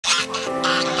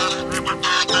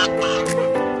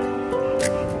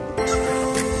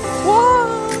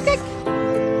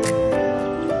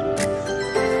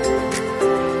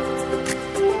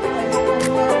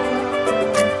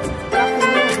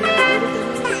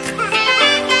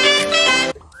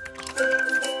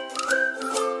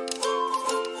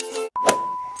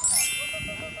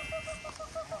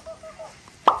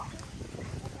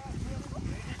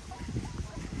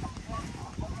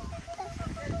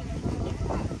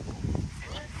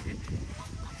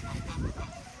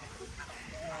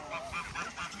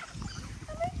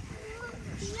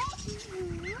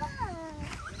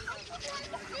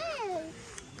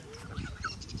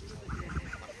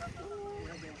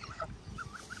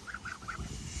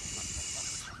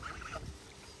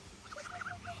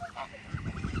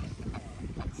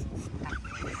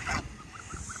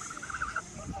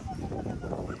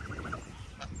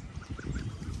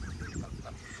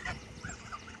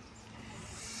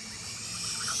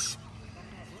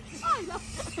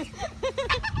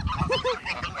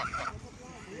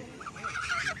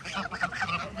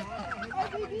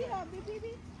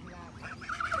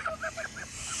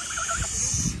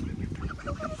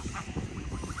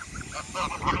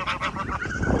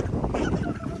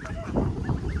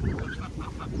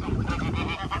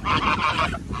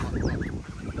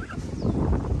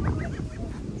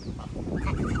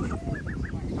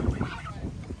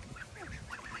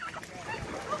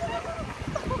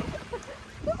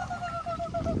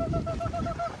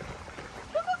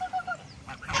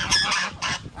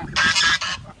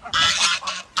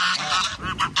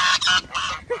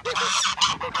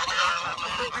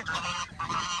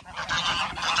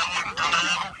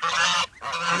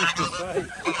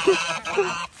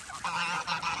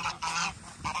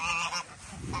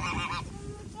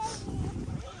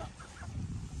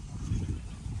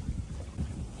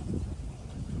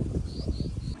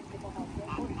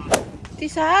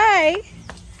Tisay,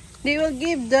 they will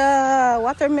give the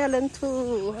watermelon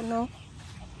to, ano,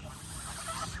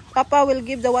 Papa will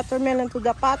give the watermelon to the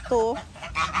pato.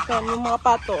 Yan, yung mga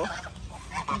pato.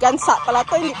 Gansa pala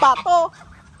to, hindi pato.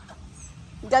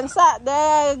 Gansa,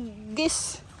 the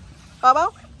geese.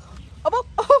 Papa? Opo.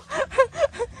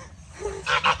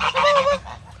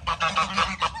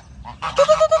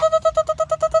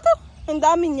 Ang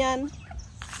dami niyan.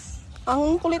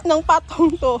 Ang kulit ng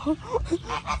patong to.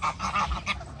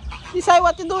 Tisay,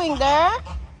 what you doing there?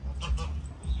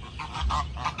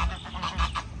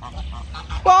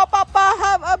 Wow, Papa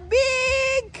have a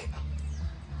big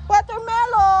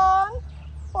watermelon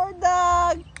for the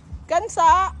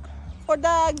gansa, for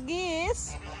the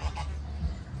geese.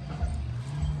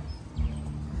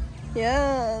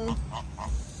 Yan.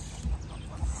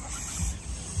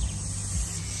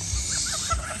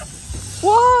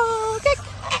 Wow, cake.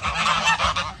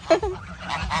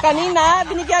 Kanina,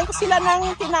 binigyan ko sila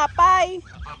ng tinapay.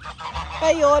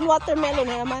 Ngayon, watermelon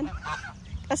na naman.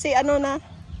 Kasi ano na,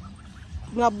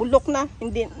 mga bulok na.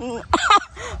 Hindi.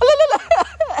 Alalala.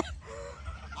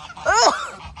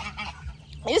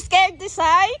 You scared,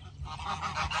 Tisay?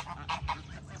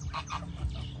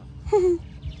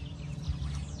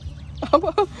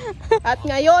 At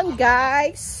ngayon,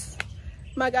 guys,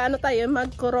 mag-ano tayo,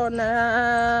 mag-corona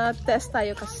test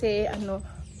tayo kasi ano,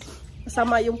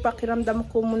 masama yung pakiramdam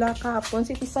ko mula kahapon.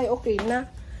 Si Tisay okay na.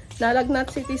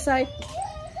 Nalagnat si Tisay.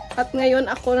 At ngayon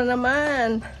ako na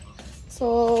naman.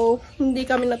 So, hindi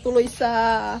kami natuloy sa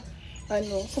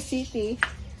ano, sa city.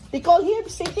 They call here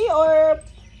city or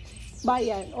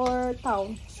bayan or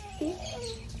town? City?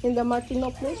 In the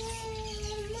Martino place?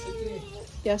 City.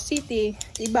 Yeah, city.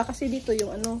 Iba kasi dito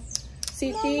yung ano,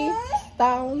 city,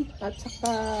 town, at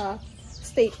saka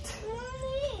state.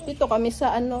 Dito kami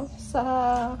sa ano,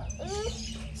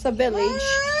 sa village.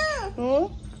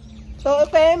 So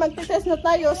okay, magte-test na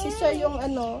tayo. Si Sir yung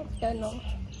ano,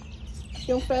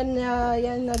 yung friend niya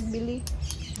yan nagbili.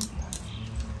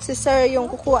 Si Sir yung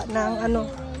kukuha ng ano,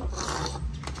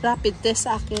 rapid test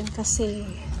sa akin kasi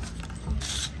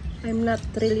I'm not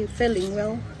really feeling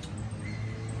well.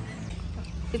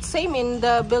 It's same in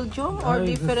the Belgium or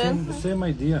different? The same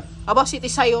idea. Aba si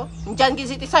Tisay oh. Diyan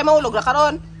si Tisay mahulog na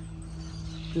karon.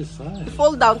 Tisay.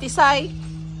 Fall down, Tisay.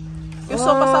 Yung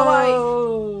so pasaway.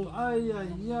 Ay, ay,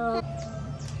 ay.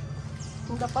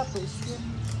 Ang dapat to is yun.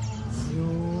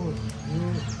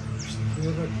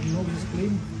 Your nose is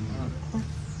clean.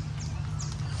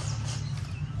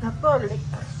 Natulik.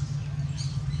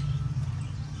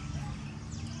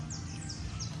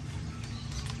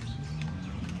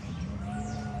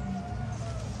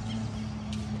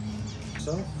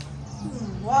 So?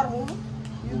 Warm.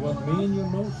 You want me in your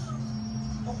nose?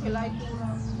 Okay, like you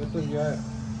now. Better, yeah.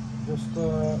 Just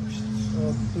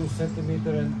 2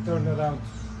 centimeters and turn around.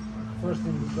 First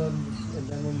in the gun and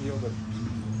then in the other.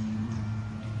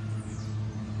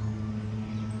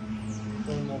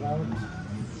 Turn around.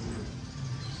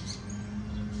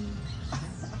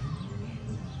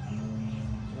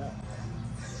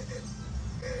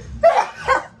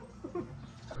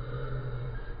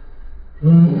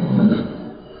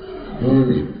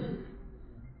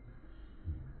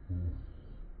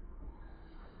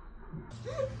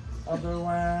 Other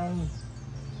one.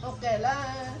 Okay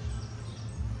lang.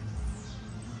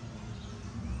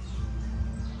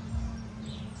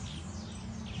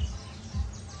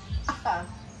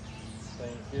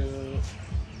 Thank you.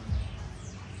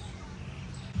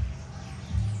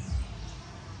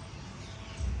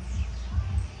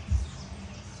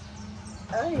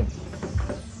 Ay.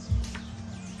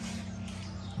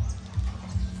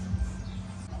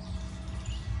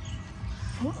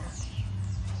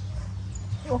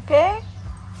 Okay.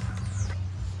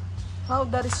 How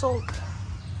the result?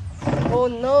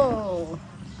 Oh no.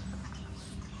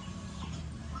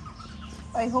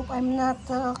 I hope I'm not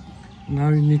Now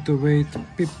you need to wait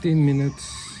 15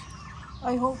 minutes.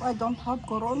 I hope I don't have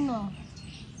corona.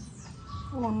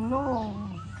 Oh no.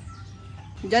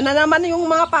 Diyan na naman yung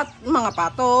mga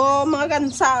pato, mga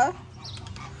gansa.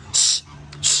 Shh,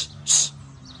 shh, shh.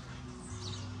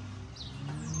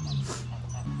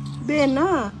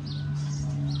 Bena.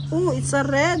 Oh, it's a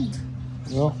red.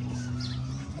 Yeah.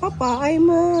 Papa,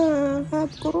 I'm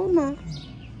have corona.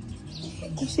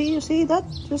 You see that?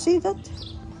 You see that?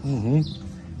 Mm-hmm.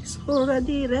 It's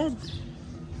already red.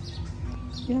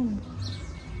 Yan.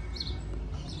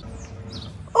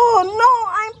 Oh no,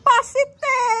 I'm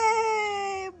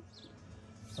positive.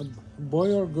 A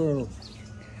boy or girl?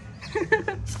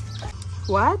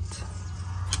 What?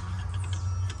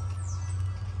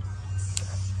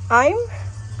 I'm?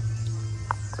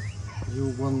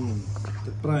 You won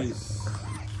the prize.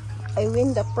 I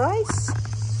win the prize?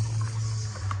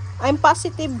 I'm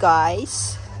positive,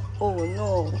 guys. Oh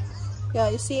no.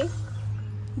 Yeah, you see?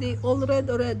 They all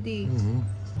red already. Mm-hmm.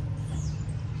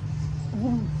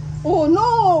 Oh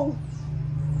no!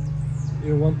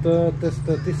 You want to test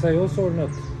this eye also or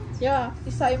not? Yeah,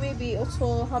 this I maybe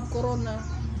also have corona.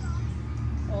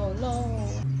 Oh no.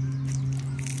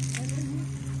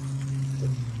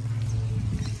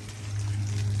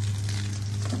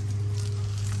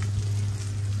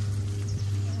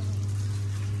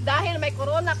 Dahil may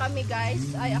corona kami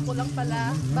guys, ay ako lang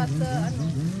pala, but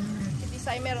si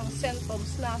Tisay merong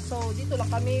symptoms na, so dito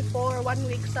lang kami for 1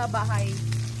 week sa bahay.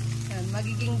 Yan,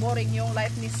 magiging boring yung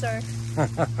life ni Sir.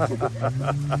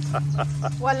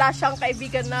 Wala siyang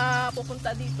kaibigan na pupunta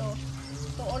dito,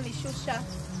 so only shoes siya.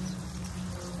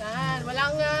 Yan,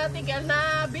 walang tigil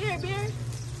na beer,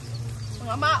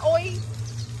 mga maoy.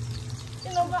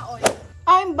 You know, maoy.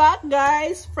 I'm back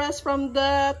guys, fresh from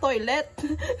the toilet.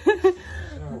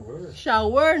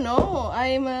 Shower, no?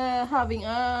 I'm having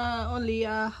only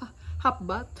a half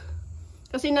bath.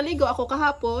 Kasi naligo ako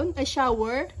kahapon, I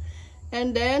shower,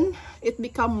 and then it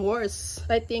become worse.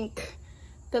 I think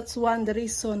that's the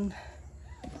reason.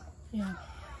 Yeah.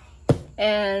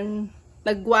 And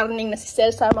nag-warning na si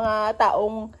Sel sa mga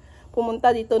taong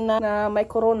pumunta dito na may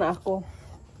corona ako.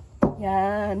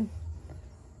 Yan.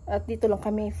 At dito lang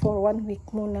kami for 1 week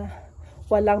muna.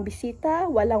 Walang bisita,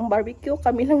 walang barbecue.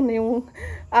 Kami lang na yung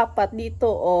apat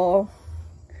dito. O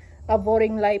a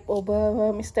boring life of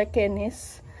Mr.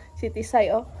 Kenneth. Si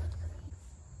Tisay, oh.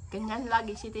 Ganyan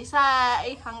lagi si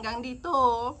Tisay. Hanggang dito.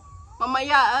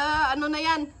 Mamaya, ano na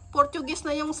yan? Portuguese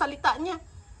na yung salita niya.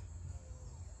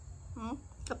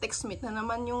 Ka-textmate na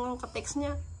naman yung ka-text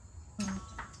niya.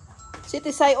 Si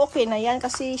Tisay okay na yan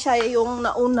kasi siya yung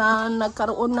nauna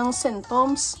nagkaroon ng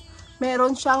symptoms.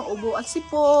 Meron siyang ubo at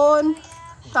sipon.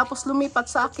 Tapos lumipat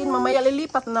sa akin. Mamaya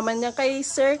lilipat naman niya kay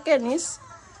Sir Kenneth.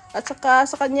 At saka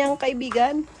sa kanyang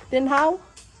kaibigan. Then how?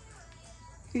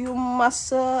 You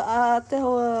must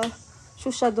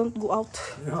Shusha don't go out.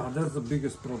 Yeah, that's the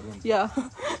biggest problem. Yeah.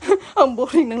 Ang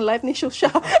boring ng life ni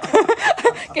Shusha.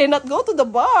 Cannot go to the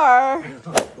bar.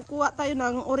 Kukuha tayo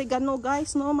ng oregano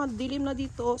guys. No? Madilim na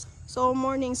dito. So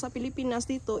morning sa Pilipinas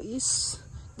dito is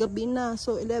gabi na.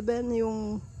 So 11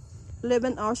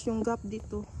 hours yung gap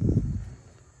dito.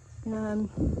 Yan.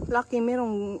 Lucky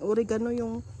merong oregano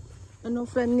yung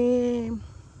friend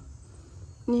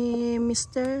ni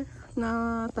Mr.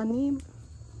 na tanim.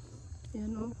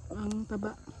 Yan o, ang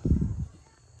taba.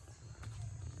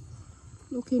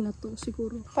 Okay na to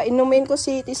siguro. Painumin ko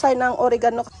si Tisay ng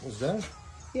oregano. What's that?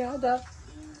 Yeah,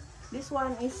 this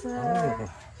one is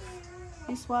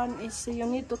you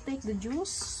need to take the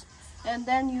juice and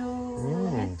then you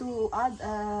need to add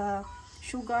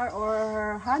sugar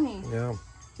or honey. Yeah.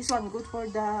 This one good for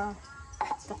the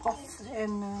cough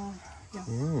and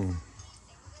yeah.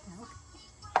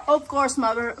 Of course,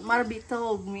 Marby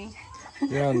told me.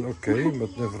 Yeah, okay,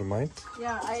 but never mind.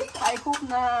 Yeah, I hope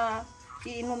na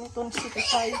iinom ito si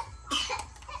Tisay.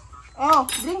 Oh,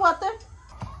 drink water.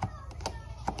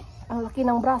 Ang laki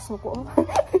ng braso ko.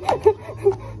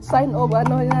 Sign of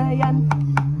ano na yan.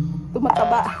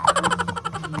 Tumataba.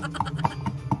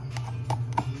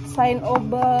 Sign of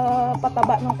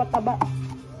pataba ng pataba.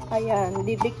 Ayan,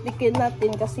 didikdikin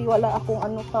natin kasi wala akong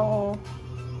ano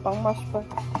pang mash pa.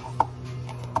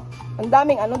 Ang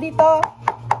daming ano dito.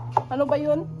 Ano ba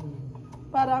yun?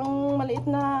 Parang maliit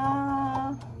na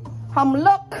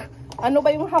hamlock. Ano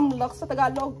ba yung hamlock sa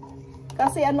Tagalog?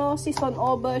 Kasi ano, season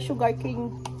of sugar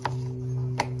cane.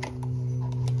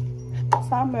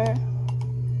 Summer.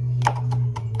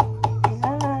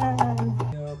 Ayan.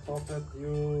 Yeah, Puppet,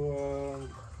 you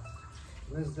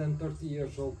less than 30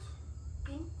 years old.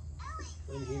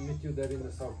 When he met you there in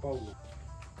the Sao Paulo.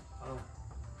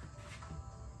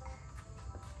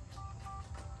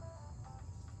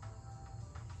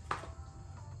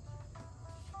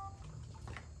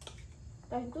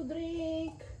 Time to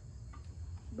drink.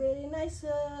 Very nice.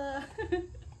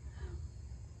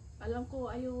 Alam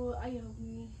ko ayaw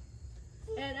ni.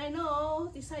 And I know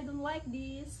this I don't like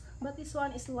this, but this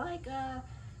one is like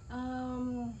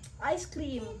ice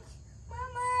cream.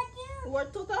 Mama,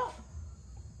 what to talk?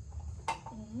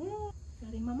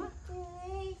 Dari mama.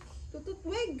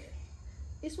 Tututwig.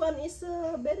 This one is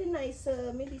very nice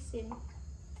medicine.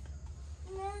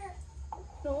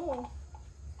 No.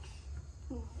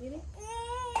 Ini.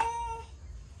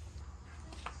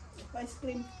 Ice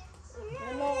cream.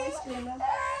 Ano ice cream na?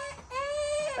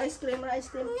 Ice cream. La.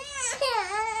 Ice cream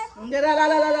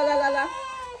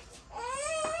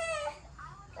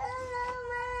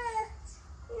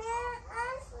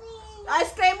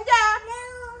ja.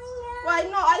 Why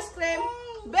no ice cream?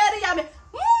 Very yummy.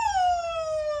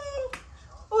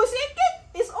 Usikit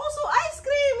is also ice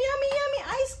cream. Yummy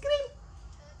ice cream.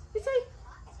 Isay.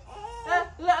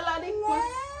 La di.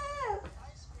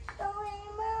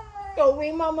 Go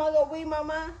away mama.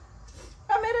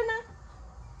 Camera na.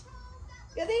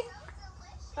 Gadi.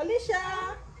 Alicia,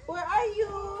 where are you?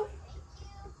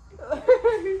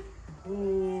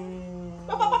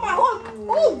 Papa, hold.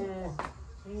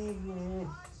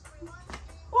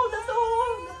 Hold the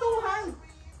two hands.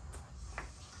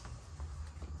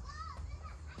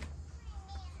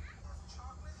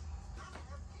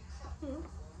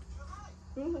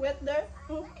 Wet there?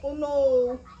 Oh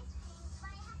no.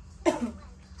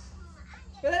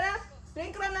 Kaya na?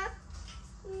 Drink ka na?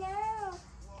 No.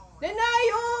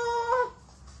 Denayo!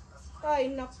 Ay,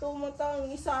 nakto mo tang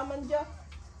isaman dyan.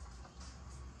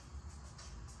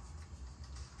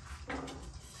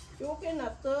 You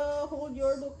cannot hold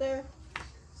your daughter.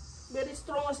 Very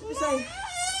strong as Pisay.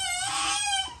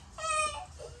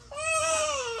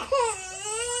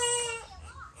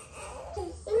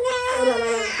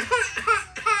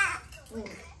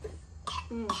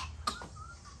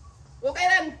 Okay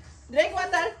then. Drink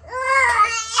water.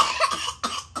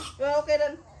 Okay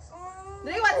then.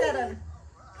 Drink water then.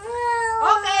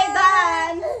 Okay,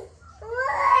 done.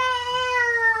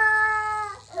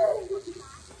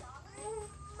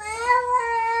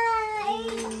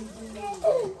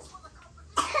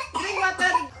 Drink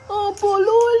water. Opo,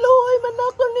 luloy.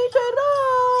 Manako ni Shara.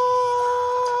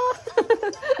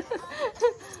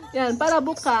 Yan, para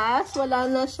bukas, wala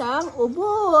na siyang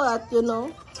ubo. At you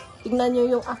know, tignan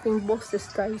nyo yung aking bosses,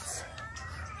 guys.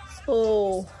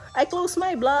 So, I close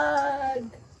my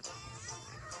vlog.